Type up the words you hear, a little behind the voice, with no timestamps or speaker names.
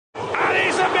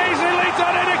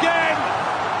done it again?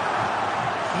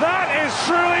 That is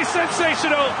truly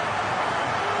sensational.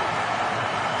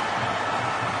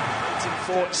 Waiting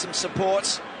for some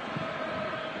support.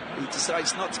 He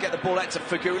decides not to get the ball out to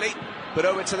Feghouli, but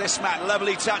over to this man.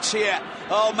 Lovely touch here.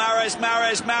 Oh, Mahrez,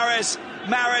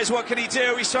 what can he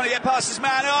do? He's trying to get past his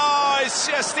man. Oh, it's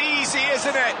just easy,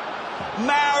 isn't it?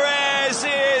 Mahrez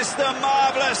is the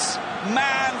marvellous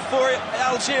man for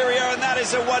Algeria, and that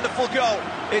is a wonderful goal.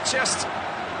 It's just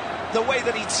the way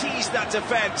that he teased that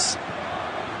defence.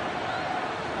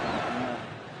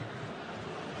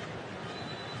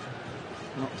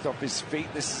 Knocked off his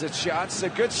feet. This is a chance, a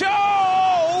good shot.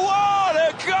 Oh, what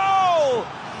a goal!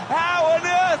 How on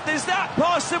earth is that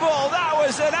possible? That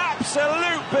was an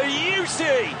absolute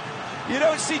beauty. You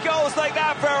don't see goals like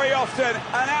that very often.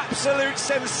 An absolute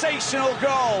sensational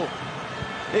goal.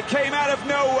 It came out of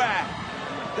nowhere.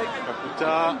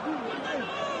 Kaputa.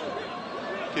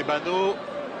 Kebano.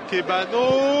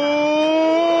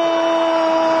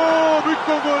 But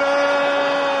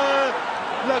congolais.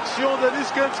 L'action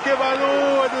d'Anis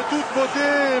Kebano est de toute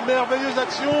beauté. Merveilleuse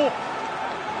action.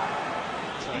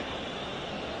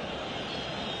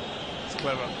 It's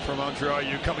clever from Andre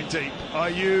Ayew coming deep.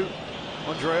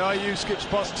 Andre Ayew skips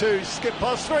past two, skip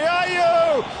past three.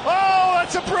 Ayew! Oh,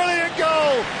 that's a brilliant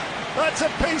goal! That's a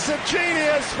piece of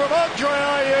genius from Andre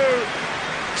Ayew.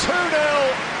 2-0,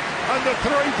 and the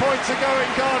 3 points are going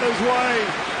Ghana's way.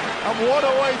 And what a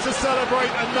way to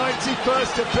celebrate a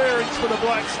 91st appearance for the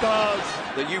Black Stars.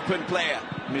 The Yupan player,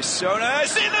 Misona,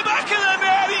 is in the back of the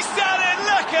net. He's done it.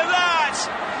 Look at that!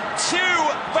 2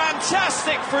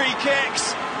 fantastic free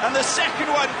kicks, and the second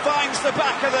one finds the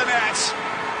back of the net.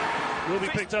 Will be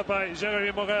picked up by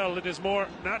Jeremy Morel in his more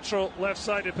natural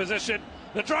left-sided position.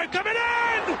 The drive coming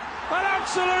in! An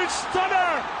absolute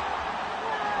stunner!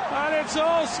 And it's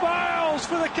all smiles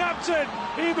for the captain,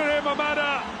 Ibrahim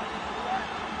Amada.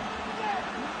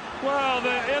 Well,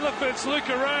 the elephants look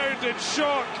around in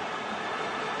shock.